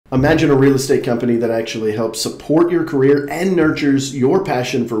Imagine a real estate company that actually helps support your career and nurtures your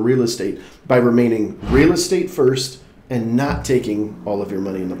passion for real estate by remaining real estate first and not taking all of your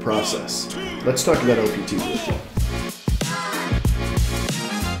money in the process. Let's talk about LPT Realty.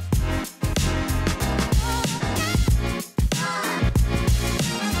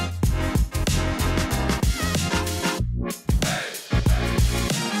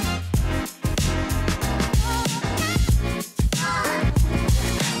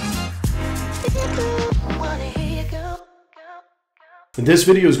 This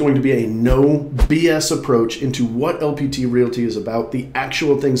video is going to be a no BS approach into what LPT Realty is about, the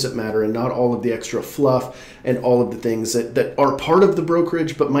actual things that matter, and not all of the extra fluff and all of the things that are part of the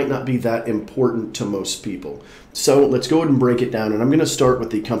brokerage but might not be that important to most people. So let's go ahead and break it down, and I'm going to start with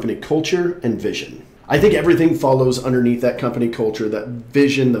the company culture and vision. I think everything follows underneath that company culture, that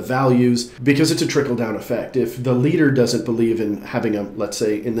vision, the values, because it's a trickle-down effect. If the leader doesn't believe in having a, let's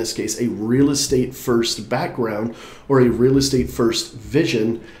say, in this case, a real estate first background or a real estate first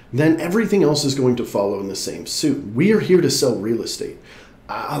vision, then everything else is going to follow in the same suit. We are here to sell real estate.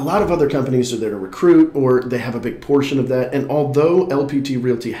 A lot of other companies are there to recruit, or they have a big portion of that. And although LPT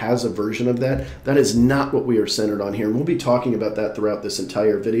Realty has a version of that, that is not what we are centered on here. And we'll be talking about that throughout this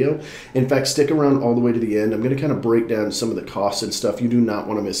entire video. In fact, stick around all the way to the end. I'm going to kind of break down some of the costs and stuff. You do not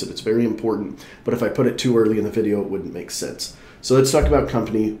want to miss it. It's very important. But if I put it too early in the video, it wouldn't make sense. So let's talk about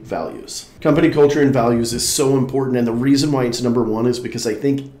company values. Company culture and values is so important. And the reason why it's number one is because I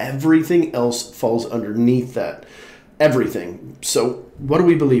think everything else falls underneath that. Everything. So what do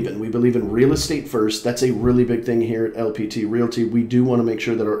we believe in? We believe in real estate first. That's a really big thing here at LPT Realty. We do want to make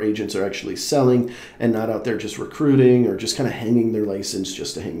sure that our agents are actually selling and not out there just recruiting or just kind of hanging their license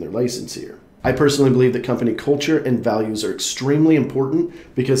just to hang their license here. I personally believe that company culture and values are extremely important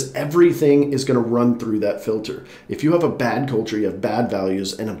because everything is going to run through that filter. If you have a bad culture, you have bad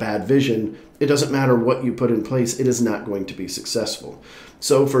values and a bad vision, it doesn't matter what you put in place, it is not going to be successful.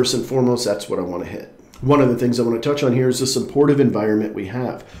 So first and foremost, that's what I want to hit. One of the things I want to touch on here is the supportive environment we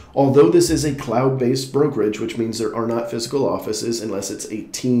have. Although this is a cloud-based brokerage, which means there are not physical offices unless it's a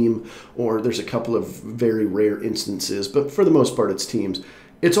team or there's a couple of very rare instances, but for the most part it's teams.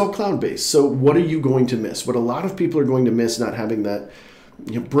 It's all cloud-based. So what are you going to miss? What a lot of people are going to miss not having that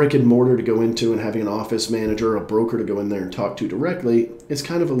brick and mortar to go into and having an office manager or a broker to go in there and talk to directly is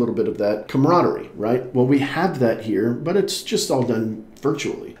kind of a little bit of that camaraderie, right? Well, we have that here, but it's just all done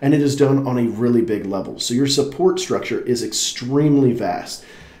virtually. And it is done on a really big level. So your support structure is extremely vast.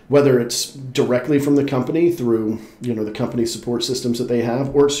 Whether it's directly from the company through, the company support systems that they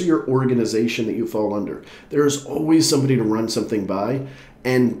have, or it's your organization that you fall under. There's always somebody to run something by,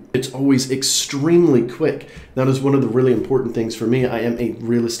 and it's always extremely quick. That is one of the really important things for me. I am a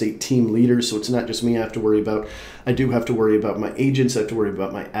real estate team leader, so it's not just me I have to worry about. I do have to worry about my agents. I have to worry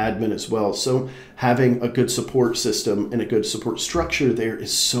about my admin as well. So having a good support system and a good support structure there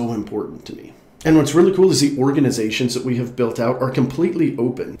is so important to me. And what's really cool is the organizations that we have built out are completely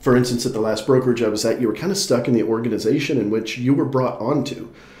open. For instance, at the last brokerage I was at, you were kind of stuck in the organization in which you were brought onto.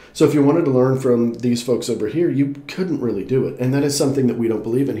 So if you wanted to learn from these folks over here, you couldn't really do it. And that is something that we don't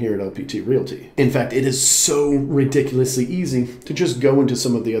believe in here at LPT Realty. In fact, it is so ridiculously easy to just go into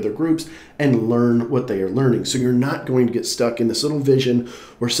some of the other groups and learn what they are learning. So you're not going to get stuck in this little vision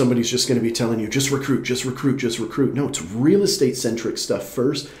where somebody's just going to be telling you, just recruit, just recruit, just recruit. No, it's real estate centric stuff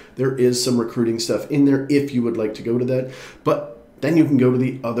first. There is some recruiting stuff in there if you would like to go to that. But then you can go to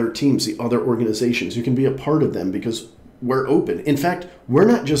the other teams, the other organizations. You can be a part of them because we're open. In fact, we're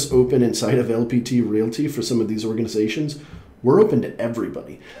not just open inside of LPT Realty for some of these organizations. We're open to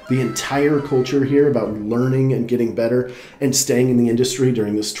everybody. The entire culture here about learning and getting better and staying in the industry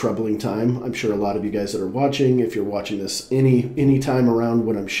during this troubling time. I'm sure a lot of you guys that are watching, if you're watching this any time around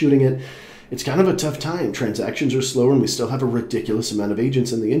when I'm shooting it, it's kind of a tough time. Transactions are slower and we still have a ridiculous amount of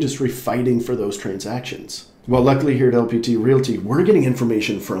agents in the industry fighting for those transactions. Well, luckily here at LPT Realty, we're getting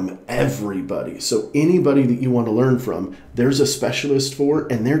information from everybody. So anybody that you want to learn from, there's a specialist for,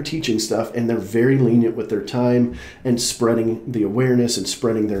 and they're teaching stuff, and they're very lenient with their time and spreading the awareness and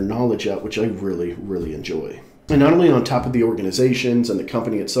spreading their knowledge out, which I really, really enjoy. And not only on top of the organizations and the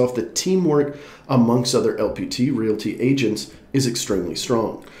company itself, the teamwork amongst other LPT Realty agents is extremely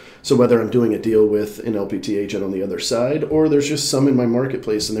strong. So whether I'm doing a deal with an LPT agent on the other side, or there's just some in my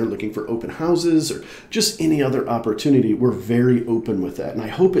marketplace and they're looking for open houses or just any other opportunity, we're very open with that. And I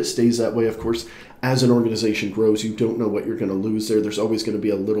hope it stays that way. Of course, as an organization grows, you don't know what you're going to lose there. There's always going to be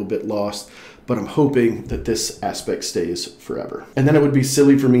a little bit lost, but I'm hoping that this aspect stays forever. And then it would be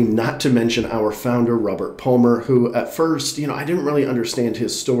silly for me not to mention our founder, Robert Palmer, who at first, I didn't really understand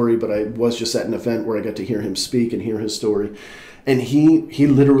his story, but I was just at an event where I got to hear him speak and hear his story. And he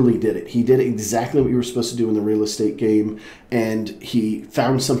literally did it. He did exactly what you were supposed to do in the real estate game, and he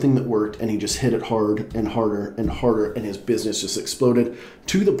found something that worked, and he just hit it hard and harder and harder, and his business just exploded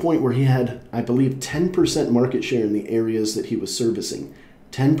to the point where he had, I believe, 10% market share in the areas that he was servicing.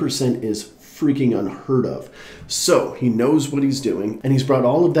 10% is freaking unheard of. So he knows what he's doing, and he's brought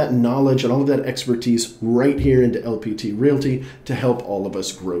all of that knowledge and all of that expertise right here into LPT Realty to help all of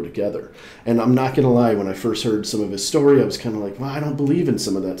us grow together. And I'm not going to lie, when I first heard some of his story, I was kind of like, well, I don't believe in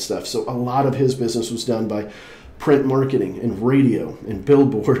some of that stuff. So a lot of his business was done by print marketing and radio and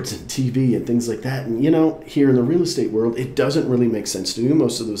billboards and TV and things like that. And here in the real estate world, it doesn't really make sense to do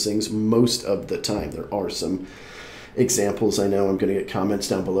most of those things most of the time. There are some examples. I know I'm going to get comments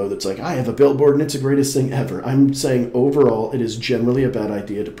down below that's like, I have a billboard and it's the greatest thing ever. I'm saying overall, it is generally a bad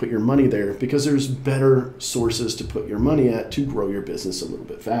idea to put your money there because there's better sources to put your money at to grow your business a little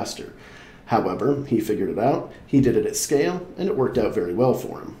bit faster. However, he figured it out, he did it at scale, and it worked out very well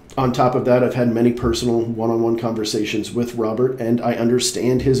for him. On top of that, I've had many personal one-on-one conversations with Robert, and I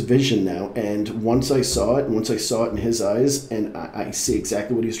understand his vision now. And once I saw it in his eyes, and I see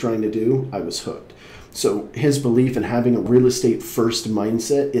exactly what he's trying to do, I was hooked. So his belief in having a real estate first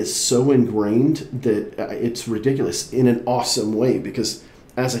mindset is so ingrained that it's ridiculous in an awesome way, because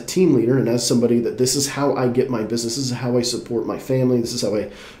as a team leader and as somebody that this is how I get my business, this is how I support my family, this is how I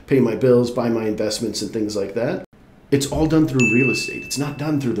pay my bills, buy my investments and things like that. It's all done through real estate. It's not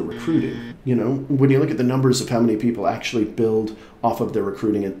done through the recruiting. When you look at the numbers of how many people actually build off of their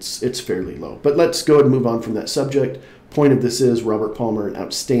recruiting, it's fairly low. But let's go ahead and move on from that subject. Point of this is Robert Palmer, an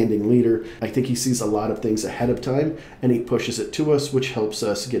outstanding leader. I think he sees a lot of things ahead of time, and he pushes it to us, which helps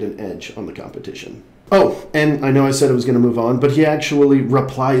us get an edge on the competition. Oh, and I know I said I was going to move on, but he actually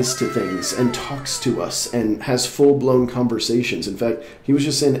replies to things and talks to us and has full-blown conversations. In fact, he was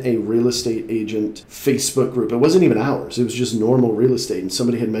just in a real estate agent Facebook group. It wasn't even ours. It was just normal real estate. And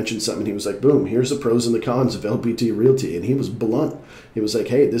somebody had mentioned something. He was like, boom, here's the pros and the cons of LPT Realty. And he was blunt. He was like,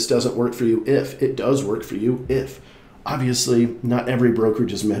 hey, this doesn't work for you if. It does work for you if. Obviously, not every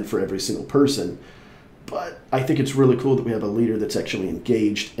brokerage is meant for every single person. But I think it's really cool that we have a leader that's actually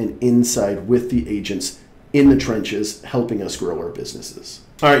engaged and inside with the agents in the trenches, helping us grow our businesses.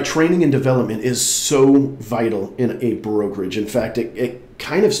 All right, training and development is so vital in a brokerage. In fact, it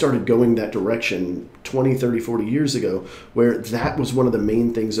kind of started going that direction 20, 30, 40 years ago, where that was one of the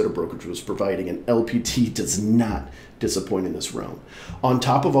main things that a brokerage was providing, and LPT does not disappoint in this realm. On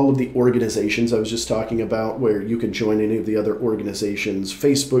top of all of the organizations I was just talking about, where you can join any of the other organizations,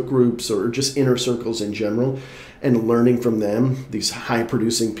 Facebook groups, or just inner circles in general, and learning from them, these high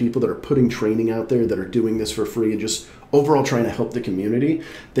producing people that are putting training out there, that are doing this for free and just overall trying to help the community.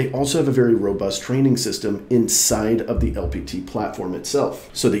 They also have a very robust training system inside of the LPT platform itself,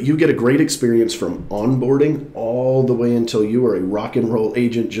 so that you get a great experience from onboarding all the way until you are a rock and roll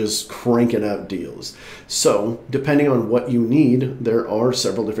agent just cranking out deals. So depending on what you need, there are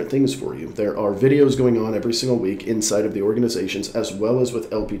several different things for you. There are videos going on every single week inside of the organizations, as well as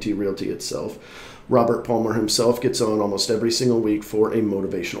with LPT Realty itself. Robert Palmer himself gets on almost every single week for a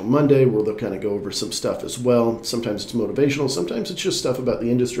Motivational Monday, where they'll kind of go over some stuff as well. Sometimes it's motivational, sometimes it's just stuff about the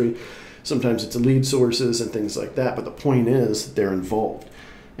industry, sometimes it's lead sources and things like that. But the point is, they're involved.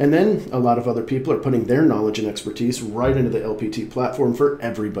 And then a lot of other people are putting their knowledge and expertise right into the LPT platform for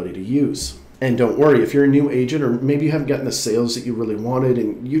everybody to use. And don't worry, if you're a new agent, or maybe you haven't gotten the sales that you really wanted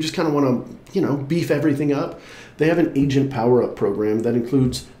and you just kind of want to, beef everything up, they have an agent power up program that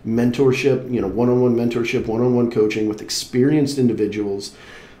includes mentorship, one-on-one mentorship, one-on-one coaching with experienced individuals,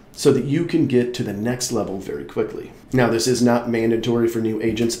 so that you can get to the next level very quickly. Now, this is not mandatory for new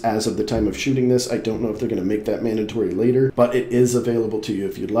agents as of the time of shooting this. I don't know if they're going to make that mandatory later, but it is available to you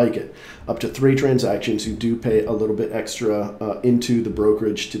if you'd like it. Up to 3 transactions, you do pay a little bit extra into the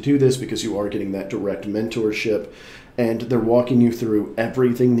brokerage to do this, because you are getting that direct mentorship, and they're walking you through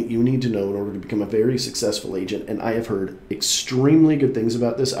everything that you need to know in order to become a very successful agent. And I have heard extremely good things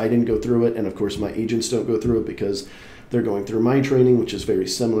about this. I didn't go through it, and of course my agents don't go through it because they're going through my training, which is very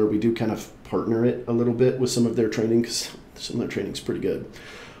similar. We do kind of partner it a little bit with some of their training, because some of their training is pretty good.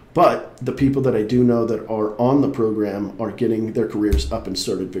 But the people that I do know that are on the program are getting their careers up and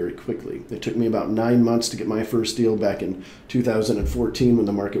started very quickly. It took me about 9 months to get my first deal back in 2014, when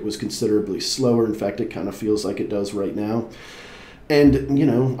the market was considerably slower. In fact, it kind of feels like it does right now. And,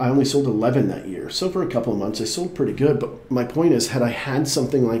 I only sold 11 that year. So for a couple of months, I sold pretty good. But my point is, had I had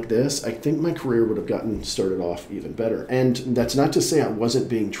something like this, I think my career would have gotten started off even better. And that's not to say I wasn't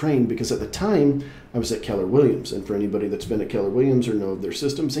being trained, because at the time, I was at Keller Williams. And for anybody that's been at Keller Williams or know of their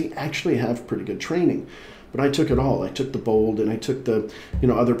systems, they actually have pretty good training. but I took it all. I took the bold and I took the,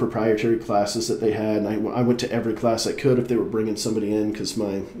 other proprietary classes that they had. And I went to every class I could if they were bringing somebody in, because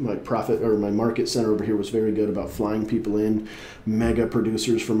my profit or my market center over here was very good about flying people in, mega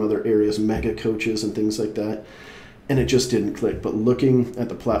producers from other areas, mega coaches and things like that. And it just didn't click. But looking at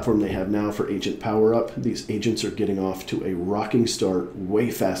the platform they have now for Agent Power Up, these agents are getting off to a rocking start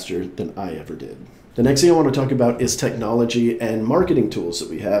way faster than I ever did. The next thing I want to talk about is technology and marketing tools that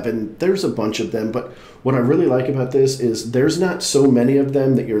we have. And there's a bunch of them, but what I really like about this is there's not so many of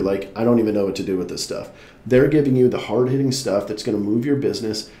them that you're like, I don't even know what to do with this stuff. They're giving you the hard-hitting stuff that's going to move your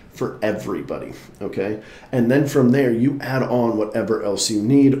business for everybody, okay? And then from there, you add on whatever else you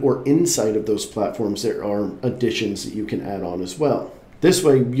need, or inside of those platforms, there are additions that you can add on as well. This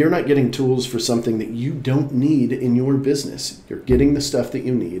way, you're not getting tools for something that you don't need in your business. You're getting the stuff that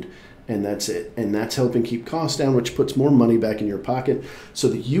you need, and that's it. And that's helping keep costs down, which puts more money back in your pocket so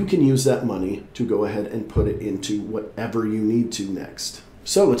that you can use that money to go ahead and put it into whatever you need to next.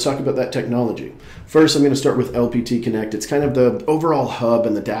 So let's talk about that technology. First, I'm going to start with LPT Connect. It's kind of the overall hub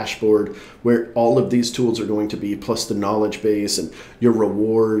and the dashboard where all of these tools are going to be, plus the knowledge base and your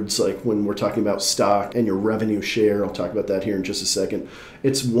rewards, like when we're talking about stock and your revenue share. I'll talk about that here in just a second.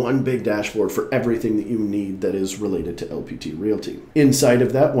 It's one big dashboard for everything that you need that is related to LPT Realty. Inside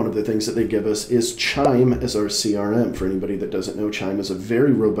of that, one of the things that they give us is Chime as our CRM. For anybody that doesn't know, Chime is a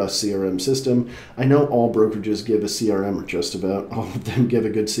very robust CRM system. I know all brokerages give a CRM, or just about all of them give a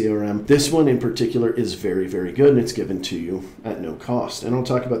good CRM. This one in particular is very, very good, and it's given to you at no cost. And I'll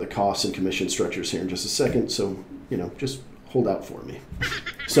talk about the costs and commission structures here in just a second, so just hold out for me.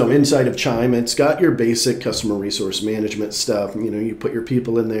 So inside of Chime, it's got your basic customer resource management stuff. You put your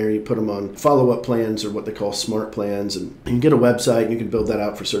people in there, you put them on follow-up plans, or what they call smart plans, and you can get a website and you can build that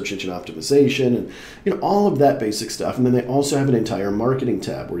out for search engine optimization and all of that basic stuff. And then they also have an entire marketing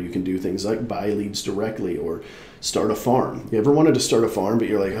tab where you can do things like buy leads directly or start a farm. You ever wanted to start a farm, but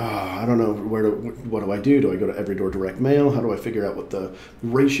you're like, I don't know, what do I do? Do I go to every door direct mail? How do I figure out what the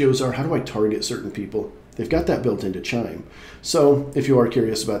ratios are? How do I target certain people? They've got that built into Chime. So if you are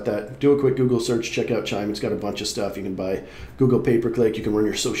curious about that, do a quick Google search, check out Chime. It's got a bunch of stuff. You can buy Google pay-per-click. You can run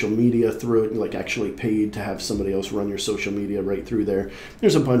your social media through it, like actually paid to have somebody else run your social media right through there.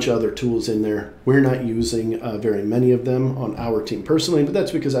 There's a bunch of other tools in there. We're not using very many of them on our team personally, but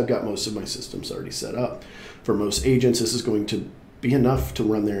that's because I've got most of my systems already set up. For most agents, this is going to be enough to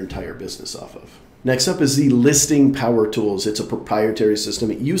run their entire business off of. Next up is the Listing Power Tools. It's a proprietary system.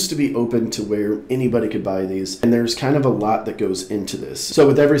 It used to be open to where anybody could buy these, and there's kind of a lot that goes into this. So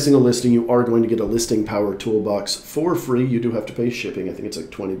with every single listing, you are going to get a Listing Power Toolbox for free. You do have to pay shipping. I think it's like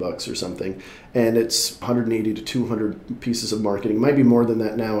 20 bucks or something, and it's 180 to 200 pieces of marketing. It might be more than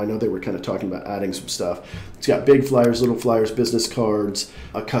that now. I know they were kind of talking about adding some stuff. It's got big flyers, little flyers, business cards,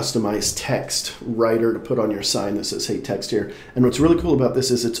 a customized text writer to put on your sign that says, hey, text here. And what's really cool about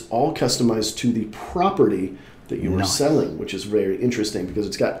this is it's all customized to the property that you are selling, which is very interesting because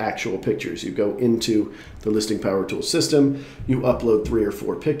it's got actual pictures. You go into the Listing Power Tool system, you upload 3 or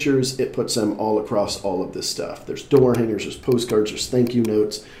 4 pictures, it puts them all across all of this stuff. There's door hangers, there's postcards, there's thank you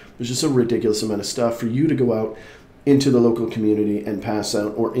notes. There's just a ridiculous amount of stuff for you to go out into the local community and pass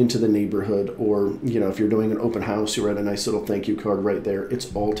out, or into the neighborhood, or if you're doing an open house, you write a nice little thank you card right there.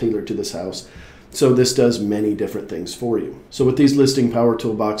 It's all tailored to this house. So this does many different things for you. So with these Listing Power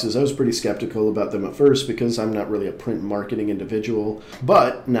Toolboxes, I was pretty skeptical about them at first because I'm not really a print marketing individual.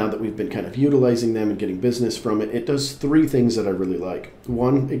 But now that we've been kind of utilizing them and getting business from it, it does 3 things that I really like.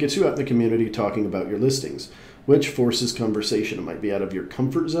 1, it gets you out in the community talking about your listings, which forces conversation. It might be out of your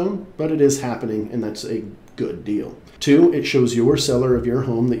comfort zone, but it is happening, and that's a good deal. 2, it shows your seller of your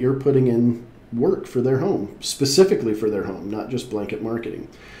home that you're putting in work for their home, specifically for their home, not just blanket marketing.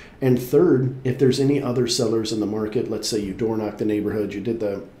 And 3rd, if there's any other sellers in the market, let's say you door knocked the neighborhood, you did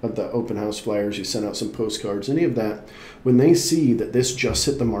the open house flyers, you sent out some postcards, any of that, when they see that this just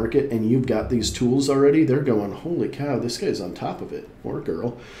hit the market and you've got these tools already, they're going, holy cow, this guy's on top of it, or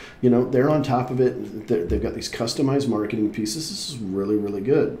girl. They're on top of it. They've got these customized marketing pieces. This is really, really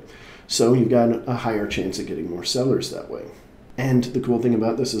good. So you've got a higher chance of getting more sellers that way. And the cool thing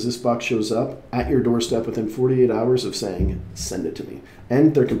about this is this box shows up at your doorstep within 48 hours of saying, send it to me.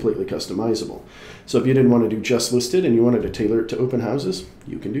 And they're completely customizable. So if you didn't want to do just listed and you wanted to tailor it to open houses,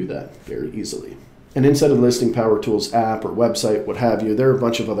 you can do that very easily. And inside of the Listing Power Tools app or website, what have you, there are a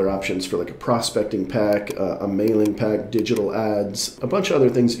bunch of other options for like a prospecting pack, a mailing pack, digital ads, a bunch of other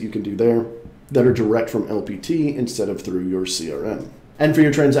things that you can do there that are direct from LPT instead of through your CRM. And for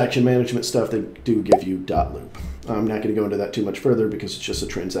your transaction management stuff, they do give you .loop. I'm not going to go into that too much further because it's just a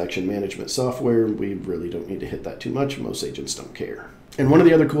transaction management software. We really don't need to hit that too much. Most agents don't care. And one of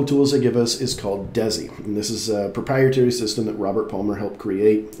the other cool tools they give us is called Desi. And this is a proprietary system that Robert Palmer helped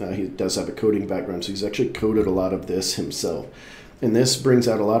create. He does have a coding background, so he's actually coded a lot of this himself. And this brings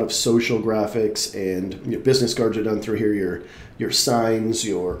out a lot of social graphics, and your business cards are done through here, your signs,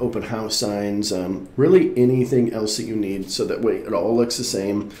 your open house signs, really anything else that you need, so that way it all looks the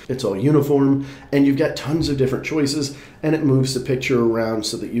same, it's all uniform, and you've got tons of different choices, and it moves the picture around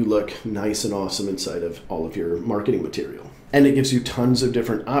so that you look nice and awesome inside of all of your marketing material. And it gives you tons of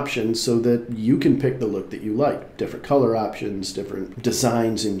different options so that you can pick the look that you like. Different color options, different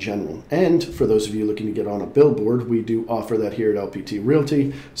designs in general. And for those of you looking to get on a billboard, we do offer that here at LPT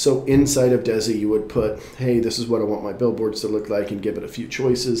Realty. So inside of Desi, you would put, hey, this is what I want my billboards to look like, and give it a few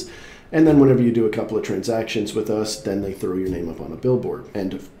choices. And then whenever you do a couple of transactions with us, then they throw your name up on a billboard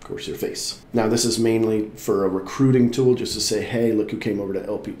and, of course, your face. Now, this is mainly for a recruiting tool, just to say, hey, look who came over to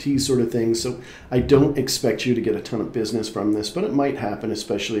LPT sort of thing. So I don't expect you to get a ton of business from this, but it might happen,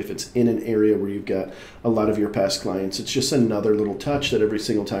 especially if it's in an area where you've got a lot of your past clients. It's just another little touch that every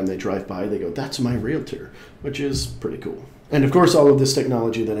single time they drive by, they go, that's my realtor, which is pretty cool. And of course, all of this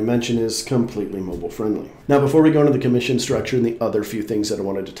technology that I mentioned is completely mobile friendly. Now, before we go into the commission structure and the other few things that I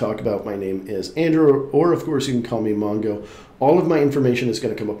wanted to talk about, my name is Andrew, or of course you can call me Mongo. All of my information is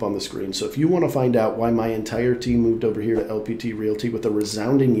going to come up on the screen. So if you want to find out why my entire team moved over here to LPT Realty with a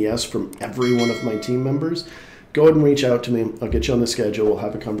resounding yes from every one of my team members, go ahead and reach out to me. I'll get you on the schedule. We'll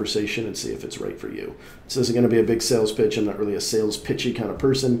have a conversation and see if it's right for you. This isn't going to be a big sales pitch. I'm not really a sales pitchy kind of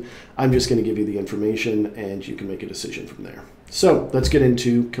person. I'm just going to give you the information and you can make a decision from there. So let's get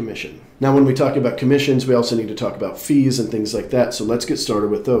into commission. Now, when we talk about commissions, we also need to talk about fees and things like that. So let's get started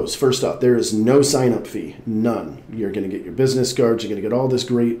with those. First off, there is no sign-up fee, none. You're going to get your business cards. You're going to get all this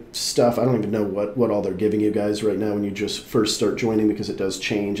great stuff. I don't even know what all they're giving you guys right now when you just first start joining, because it does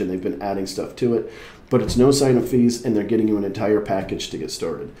change and they've been adding stuff to it. But it's no sign-up fees, and they're getting you an entire package to get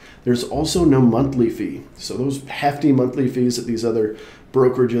started. There's also no monthly fee. So those hefty monthly fees that these other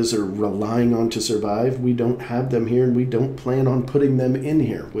brokerages are relying on to survive, we don't have them here, and we don't plan on putting them in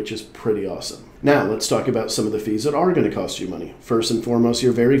here, which is pretty awesome. Now, let's talk about some of the fees that are going to cost you money. First and foremost,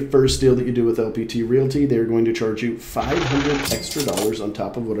 your very first deal that you do with LPT Realty, they're going to charge you $500 extra on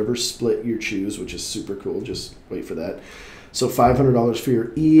top of whatever split you choose, which is super cool. Just wait for that. So $500 for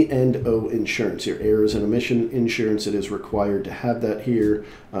your E&O insurance, your errors and omission insurance. It is required to have that here,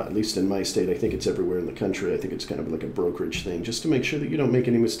 at least in my state. I think it's everywhere in the country. I think it's kind of like a brokerage thing, just to make sure that you don't make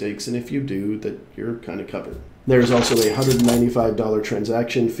any mistakes, and if you do, that you're kind of covered. There's also a $195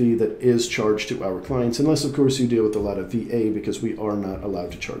 transaction fee that is charged to our clients, unless, of course, you deal with a lot of VA, because we are not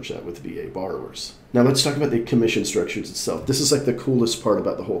allowed to charge that with VA borrowers. Now, let's talk about the commission structures itself. This is like the coolest part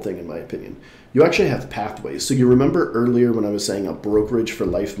about the whole thing, in my opinion. You actually have pathways. So you remember earlier when I was saying a brokerage for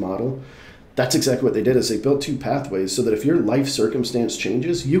life model? That's exactly what they did, is they built two pathways so that if your life circumstance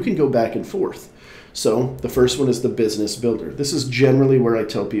changes, you can go back and forth. So the first one is the business builder. This is generally where I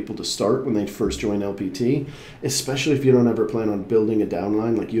tell people to start when they first join LPT, especially if you don't ever plan on building a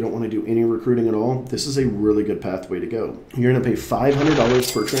downline, like you don't want to do any recruiting at all. This is a really good pathway to go. You're going to pay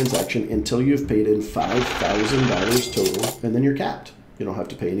 $500 per transaction until you've paid in $5,000 total, and then you're capped. You don't have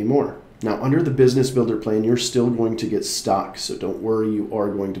to pay any more. Now, under the business builder plan, you're still going to get stock, so don't worry, you are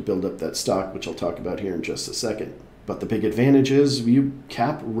going to build up that stock, which I'll talk about here in just a second. But the big advantage is you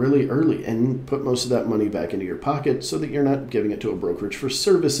cap really early and put most of that money back into your pocket so that you're not giving it to a brokerage for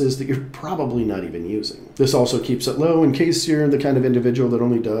services that you're probably not even using. This also keeps it low in case you're the kind of individual that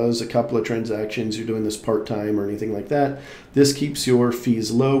only does a couple of transactions, you're doing this part-time or anything like that. This keeps your fees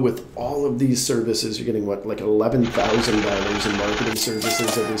low. With all of these services, you're getting what, like $11,000 in marketing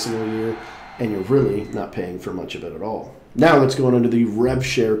services every single year, and you're really not paying for much of it at all. Now let's go on into the rev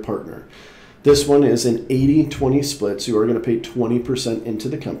share partner. This one is an 80-20 split, so you are going to pay 20% into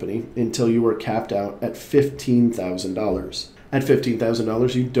the company until you are capped out at $15,000. At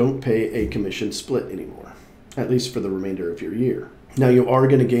 $15,000, you don't pay a commission split anymore, at least for the remainder of your year. Now, you are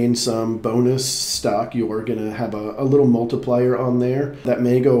going to gain some bonus stock. You are going to have a little multiplier on there. That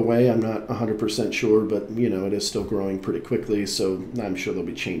may go away. I'm not 100% sure, but you know, it is still growing pretty quickly, so I'm sure there'll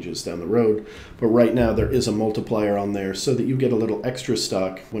be changes down the road. But right now, there is a multiplier on there so that you get a little extra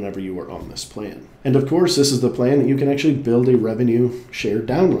stock whenever you are on this plan. And of course, this is the plan that you can actually build a revenue share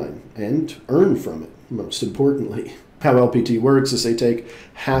downline and earn from it, most importantly. How LPT works is they take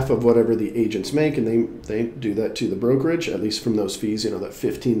half of whatever the agents make, and they do that to the brokerage, at least from those fees, you know, that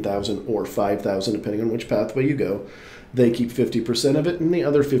 $15,000 or $5,000, depending on which pathway you go. They keep 50% of it, and the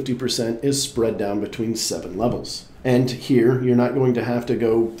other 50% is spread down between 7 levels. And here, you're not going to have to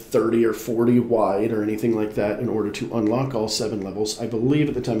go 30 or 40 wide or anything like that in order to unlock all 7 levels. I believe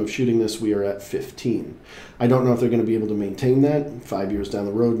at the time of shooting this, we are at 15. I don't know if they're going to be able to maintain that. 5 years down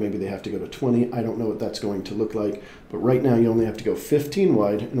the road, maybe they have to go to 20. I don't know what that's going to look like. But right now, you only have to go 15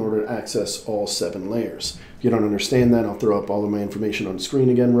 wide in order to access all 7 layers. If you don't understand that, I'll throw up all of my information on screen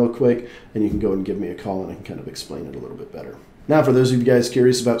again real quick, and you can go and give me a call, and I can kind of explain it a little bit better. Now, for those of you guys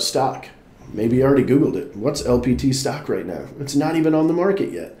curious about stock, maybe you already Googled it. What's LPT stock right now? It's not even on the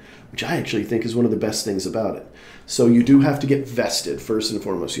market yet, which I actually think is one of the best things about it. So you do have to get vested first and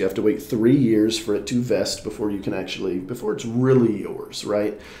foremost. You have to wait 3 years for it to vest before it's really yours,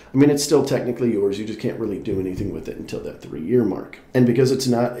 right? I mean, it's still technically yours. You just can't really do anything with it until that 3-year mark. And because it's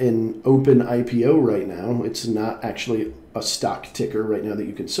not an open IPO right now, it's not actually a stock ticker right now that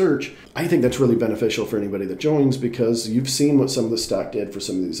you can search. I think that's really beneficial for anybody that joins because you've seen what some of the stock did for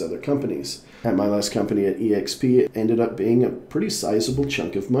some of these other companies. At my last company at EXP, it ended up being a pretty sizable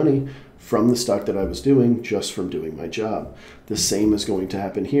chunk of money from the stock that I was doing just from doing my job. The same is going to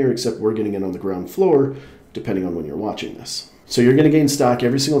happen here, except we're getting it on the ground floor, depending on when you're watching this. So you're going to gain stock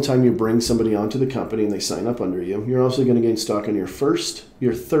every single time you bring somebody onto the company and they sign up under you. You're also going to gain stock on your first,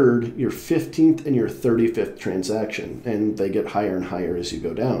 your third, your 15th, and your 35th transaction. And they get higher and higher as you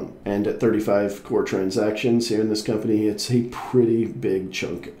go down. And at 35 core transactions here in this company, it's a pretty big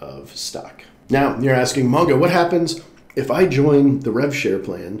chunk of stock. Now, you're asking, Mongo, what happens if I join the rev share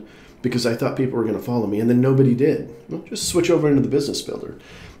plan because I thought people were going to follow me and then nobody did? Well, just switch over into the business builder.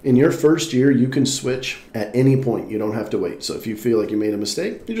 In your first year, you can switch at any point. You don't have to wait. So if you feel like you made a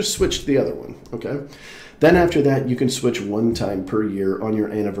mistake, you just switch to the other one, okay? Then after that, you can switch 1 time per year on your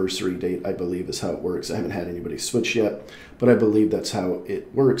anniversary date, I believe is how it works. I haven't had anybody switch yet, but I believe that's how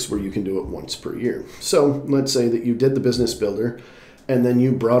it works, where you can do it once per year. So let's say that you did the business builder, and then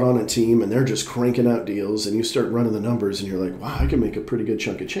you brought on a team and they're just cranking out deals and you start running the numbers and you're like, wow, I can make a pretty good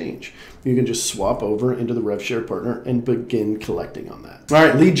chunk of change. You can just swap over into the rev share partner and begin collecting on that. All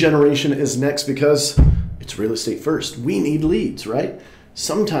right, lead generation is next because it's real estate first. We need leads, right?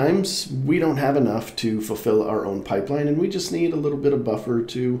 Sometimes we don't have enough to fulfill our own pipeline and we just need a little bit of buffer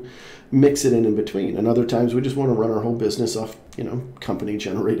to mix it in between. And other times we just want to run our whole business off, company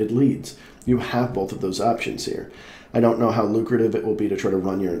generated leads. You have both of those options here. I don't know how lucrative it will be to try to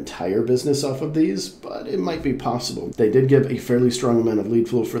run your entire business off of these, but it might be possible. They did give a fairly strong amount of lead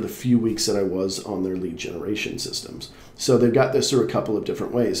flow for the few weeks that I was on their lead generation systems. So they've got this through a couple of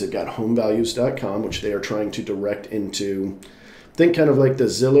different ways. They've got homevalues.com, which they are trying to direct into, think kind of like the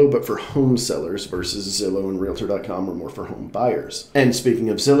Zillow, but for home sellers, versus Zillow and Realtor.com are more for home buyers. And speaking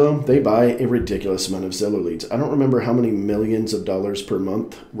of Zillow, they buy a ridiculous amount of Zillow leads. I don't remember how many millions of dollars per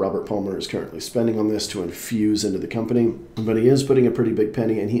month Robert Palmer is currently spending on this to infuse into the company, but he is putting a pretty big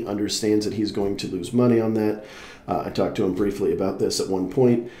penny and he understands that he's going to lose money on that. I talked to him briefly about this at one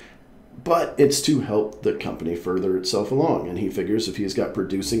point. But it's to help the company further itself along. And he figures if he's got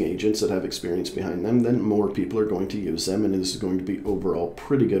producing agents that have experience behind them, then more people are going to use them. And this is going to be overall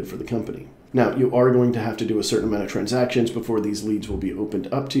pretty good for the company. Now, you are going to have to do a certain amount of transactions before these leads will be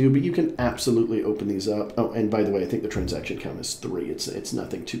opened up to you, but you can absolutely open these up. Oh, and by the way, I think the transaction count is 3. It's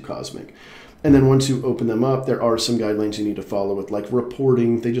nothing too cosmic. And then once you open them up, there are some guidelines you need to follow with like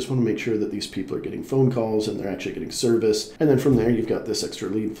reporting. They just want to make sure that these people are getting phone calls and they're actually getting service. And then from there, you've got this extra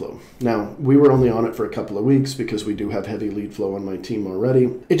lead flow. Now, we were only on it for a couple of weeks because we do have heavy lead flow on my team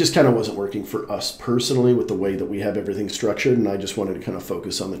already. It just kind of wasn't working for us personally with the way that we have everything structured. And I just wanted to kind of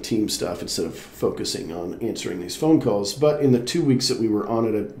focus on the team stuff instead of focusing on answering these phone calls. But in the 2 weeks that we were on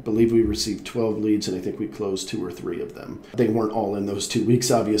it, I believe we received 12 leads and I think we closed 2 or 3 of them. They weren't all in those 2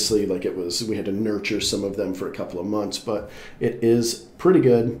 weeks, obviously. Like we had to nurture some of them for a couple of months, but it is pretty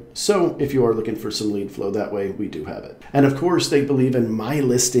good. So if you are looking for some lead flow that way, we do have it. And of course, they believe in my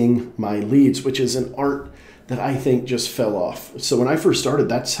listing, my leads, which is an art that I think just fell off. So when I first started,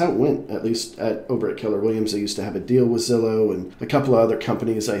 that's how it went, at least over at Keller Williams. They used to have a deal with Zillow and a couple of other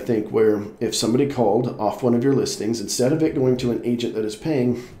companies, I think, where if somebody called off one of your listings, instead of it going to an agent that is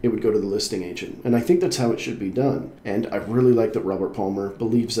paying, it would go to the listing agent. And I think that's how it should be done. And I really like that Robert Palmer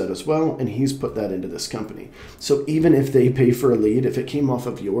believes that as well, and he's put that into this company. So even if they pay for a lead, if it came off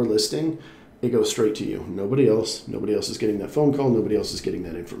of your listing, it goes straight to you. Nobody else is getting that phone call. Nobody else is getting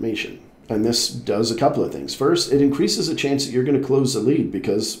that information. And this does a couple of things. First, it increases the chance that you're going to close the lead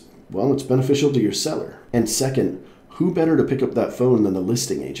because, well, it's beneficial to your seller. And second, who better to pick up that phone than the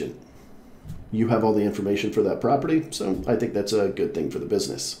listing agent? you have all the information for that property. So I think that's a good thing for the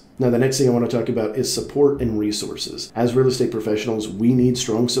business. Now, the next thing I want to talk about is support and resources. As real estate professionals, we need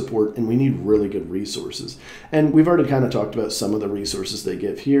strong support and we need really good resources. And we've already kind of talked about some of the resources they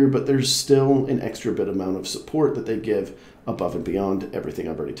give here, but there's still an extra bit amount of support that they give above and beyond everything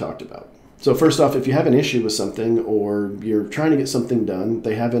I've already talked about. So first off, if you have an issue with something or you're trying to get something done,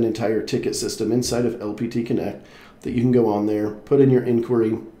 they have an entire ticket system inside of LPT Connect that you can go on there, put in your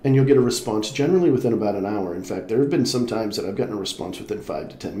inquiry, and you'll get a response generally within about an hour. In fact, there have been some times that I've gotten a response within 5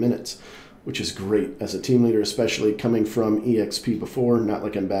 to 10 minutes, which is great as a team leader, especially coming from EXP before. Not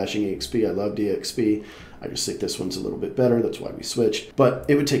like I'm bashing EXP. I loved EXP. I just think this one's a little bit better. That's why we switched. But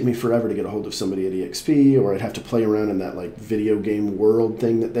it would take me forever to get a hold of somebody at EXP, or I'd have to play around in that like video game world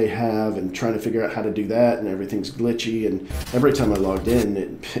thing that they have and trying to figure out how to do that, and everything's glitchy. And every time I logged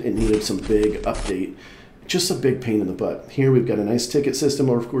in, it needed some big update. Just a big pain in the butt. Here we've got a nice ticket system,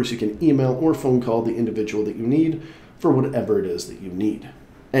 or of course you can email or phone call the individual that you need for whatever it is that you need.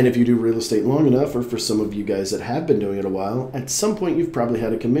 And if you do real estate long enough, or for some of you guys that have been doing it a while, at some point you've probably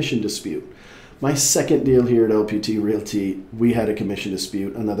had a commission dispute. My second deal here at LPT Realty, we had a commission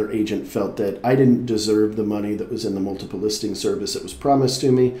dispute. Another agent felt that I didn't deserve the money that was in the multiple listing service that was promised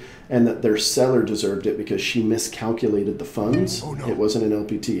to me, and that their seller deserved it because she miscalculated the funds. Oh, no. It wasn't an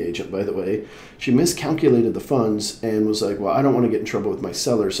LPT agent, by the way. She miscalculated the funds and was like, well, I don't want to get in trouble with my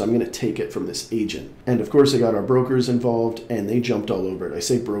seller, so I'm going to take it from this agent. And of course, I got our brokers involved, and they jumped all over it. I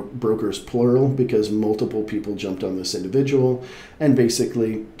say brokers plural because multiple people jumped on this individual and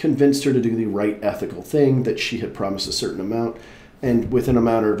basically convinced her to do the right ethical thing, that she had promised a certain amount. And within a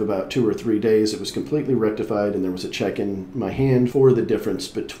matter of about 2 or 3 days, it was completely rectified, and there was a check in my hand for the difference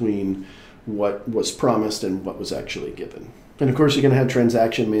between what was promised and what was actually given. And of course, you're going to have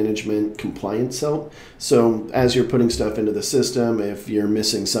transaction management compliance help. So as you're putting stuff into the system, if you're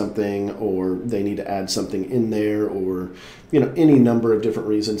missing something or they need to add something in there, or any number of different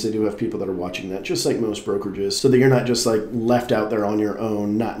reasons, they do have people that are watching that, just like most brokerages, so that you're not just like left out there on your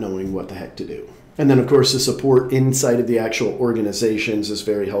own, not knowing what the heck to do. And then, of course, the support inside of the actual organizations is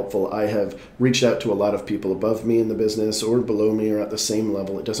very helpful. I have reached out to a lot of people above me in the business or below me or at the same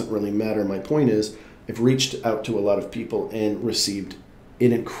level. It doesn't really matter. My point is, I've reached out to a lot of people and received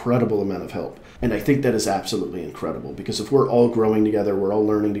an incredible amount of help. And I think that is absolutely incredible, because if we're all growing together, we're all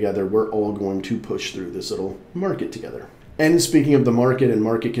learning together, we're all going to push through this little market together. And speaking of the market and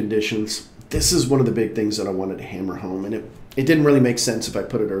market conditions, this is one of the big things that I wanted to hammer home. And it didn't really make sense if I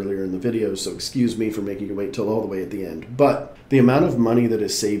put it earlier in the video, so excuse me for making you wait till all the way at the end. But the amount of money that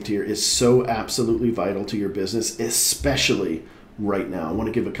is saved here is so absolutely vital to your business, especially right now. I want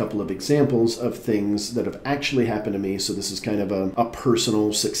to give a couple of examples of things that have actually happened to me. So this is kind of a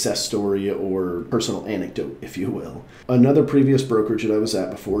personal success story or personal anecdote, if you will. Another previous brokerage that I was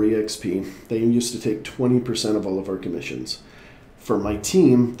at before EXP, they used to take 20% of all of our commissions. For my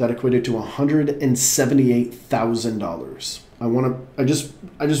team, that equated to $178,000. I just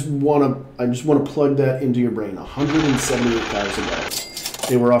want to plug that into your brain. $178,000.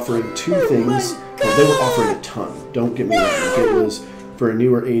 They were offering two things. Well, they were offering a ton. Don't get me wrong. If it was for a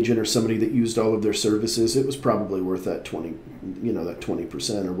newer agent or somebody that used all of their services, it was probably worth that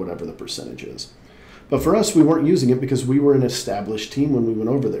 20% or whatever the percentage is. But for us, we weren't using it because we were an established team when we went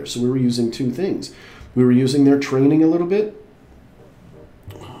over there. So we were using two things. We were using their training a little bit.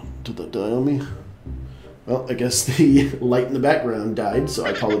 Did that die on me? Well, I guess the light in the background died, so I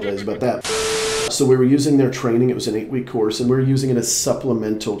apologize about that. So we were using their training. It was an 8-week course, and we were using it as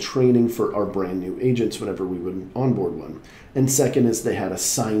supplemental training for our brand new agents whenever we would onboard one. And second is they had a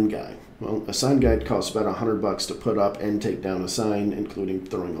sign guide. Well, a sign guide costs about $100 to put up and take down a sign, including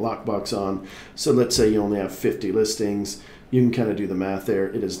throwing a lockbox on. So let's say you only have 50 listings. You can kind of do the math there.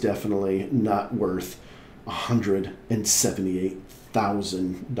 It is definitely not worth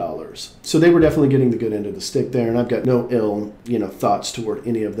 $178,000. So they were definitely getting the good end of the stick there, and I've got no ill, thoughts toward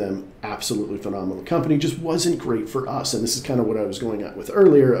any of them. Absolutely phenomenal company, just wasn't great for us. And this is kind of what I was going at with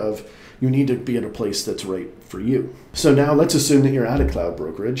earlier of you need to be at a place that's right for you. So now let's assume that you're at a cloud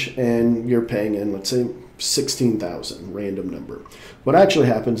brokerage and you're paying in, let's say, $16,000, random number. What actually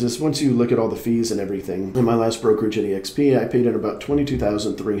happens is once you look at all the fees and everything, in my last brokerage at EXP, I paid in about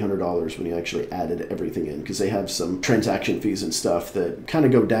 $22,300 when you actually added everything in, because they have some transaction fees and stuff that kind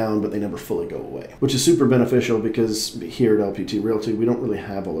of go down, but they never fully go away, which is super beneficial because here at LPT Realty, we don't really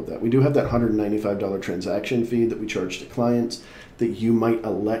have all of that. We do have that $195 transaction fee that we charge to clients that you might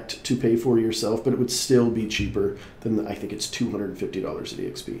elect to pay for yourself, but it would still be cheaper than I think it's $250 at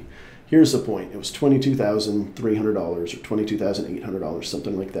EXP. Here's the point. It was $22,300 or $22,800,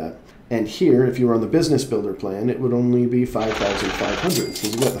 something like that. And here, if you were on the business builder plan, it would only be $5,500. So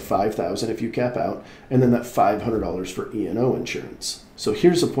you got the $5,000 if you cap out, and then that $500 for E&O insurance. So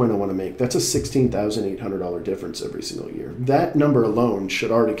here's the point I want to make. That's a $16,800 difference every single year. That number alone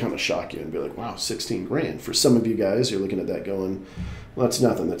should already kind of shock you and be like, wow, 16 grand. For some of you guys, you're looking at that going, well, that's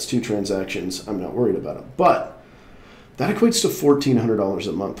nothing. That's 2 transactions. I'm not worried about it. But that equates to $1,400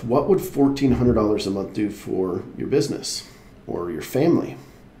 a month. What would $1,400 a month do for your business or your family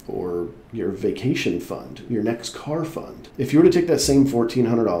or your vacation fund, your next car fund? If you were to take that same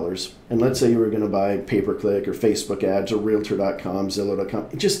 $1,400 and let's say you were going to buy pay-per-click or Facebook ads or realtor.com,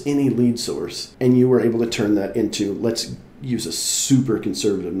 Zillow.com, just any lead source, and you were able to turn that into, let's use a super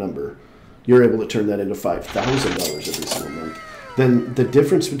conservative number, you're able to turn that into $5,000 every single month, then the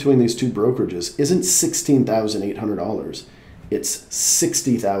difference between these two brokerages isn't $16,800. It's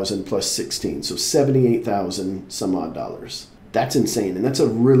 $60,000 plus 16, so $78,000 some odd dollars. That's insane, and that's a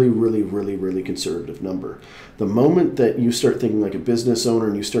really, really, really, really conservative number. The moment that you start thinking like a business owner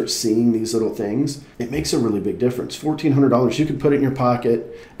and you start seeing these little things, it makes a really big difference. $1,400, you could put it in your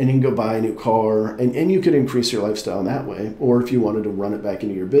pocket and you can go buy a new car, and you could increase your lifestyle in that way. Or if you wanted to run it back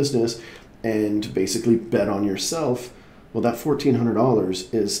into your business and basically bet on yourself, well, that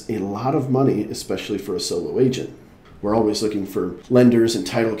 $1,400 is a lot of money, especially for a solo agent. We're always looking for lenders and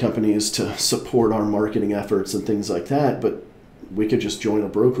title companies to support our marketing efforts and things like that, but we could just join a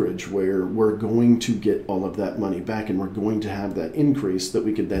brokerage where we're going to get all of that money back and we're going to have that increase that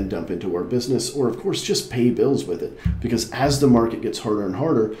we could then dump into our business, or of course just pay bills with it. Because as the market gets harder and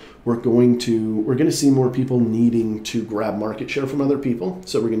harder, we're going to see more people needing to grab market share from other people.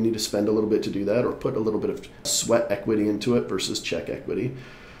 So we're going to need to spend a little bit to do that, or put a little bit of sweat equity into it versus check equity.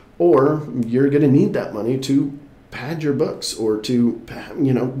 Or you're going to need that money to pad your books or to,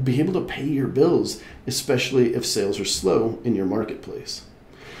 be able to pay your bills, especially if sales are slow in your marketplace.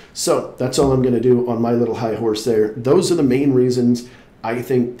 So that's all I'm going to do on my little high horse there. Those are the main reasons I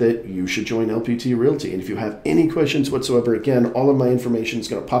think that you should join LPT Realty. And if you have any questions whatsoever, again, all of my information is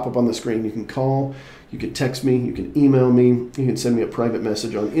going to pop up on the screen. You can call, you can text me, you can email me, you can send me a private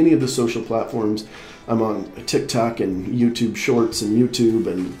message on any of the social platforms. I'm on TikTok and YouTube Shorts and YouTube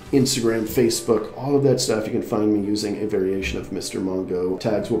and Instagram, Facebook, all of that stuff. You can find me using a variation of Mr. Mongo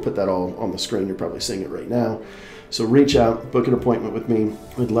tags. We'll put that all on the screen. You're probably seeing it right now. So reach out, book an appointment with me.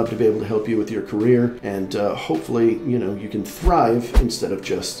 We'd love to be able to help you with your career, and hopefully, you can thrive instead of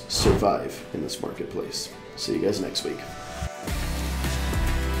just survive in this marketplace. See you guys next week.